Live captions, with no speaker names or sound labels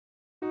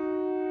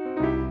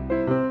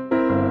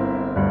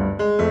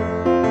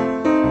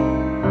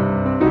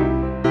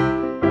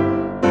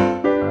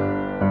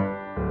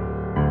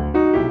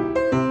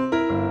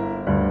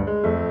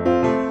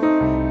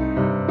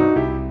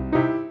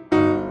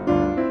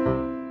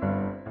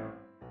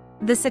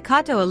The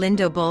Ceccato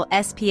Olindo Bull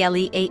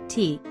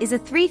SPLE8T is a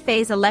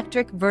three-phase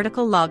electric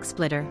vertical log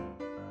splitter.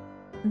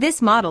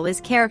 This model is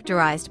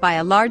characterized by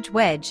a large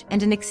wedge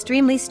and an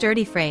extremely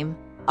sturdy frame,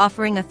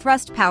 offering a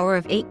thrust power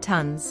of 8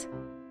 tons.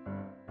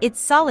 Its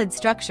solid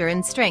structure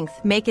and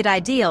strength make it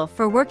ideal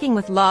for working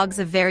with logs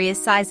of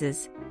various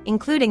sizes,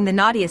 including the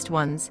knottiest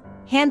ones,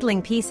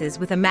 handling pieces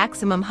with a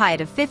maximum height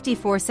of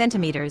 54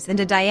 centimeters and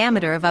a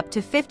diameter of up to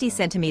 50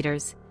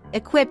 centimeters,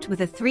 equipped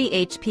with a 3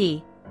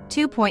 HP,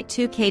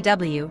 2.2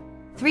 kW,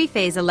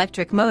 three-phase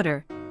electric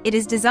motor. It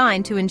is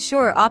designed to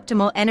ensure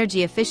optimal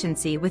energy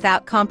efficiency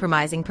without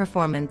compromising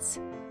performance.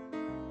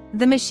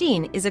 The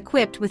machine is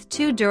equipped with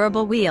 2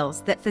 durable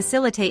wheels that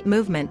facilitate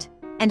movement,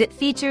 and it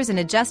features an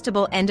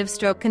adjustable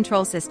end-of-stroke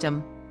control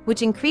system,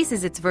 which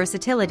increases its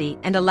versatility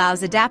and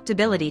allows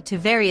adaptability to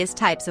various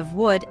types of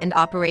wood and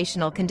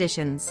operational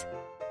conditions.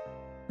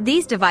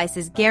 These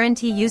devices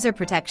guarantee user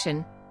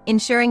protection,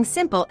 ensuring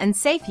simple and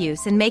safe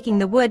use and making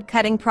the wood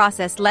cutting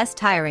process less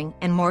tiring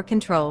and more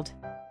controlled.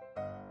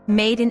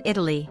 Made in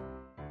Italy.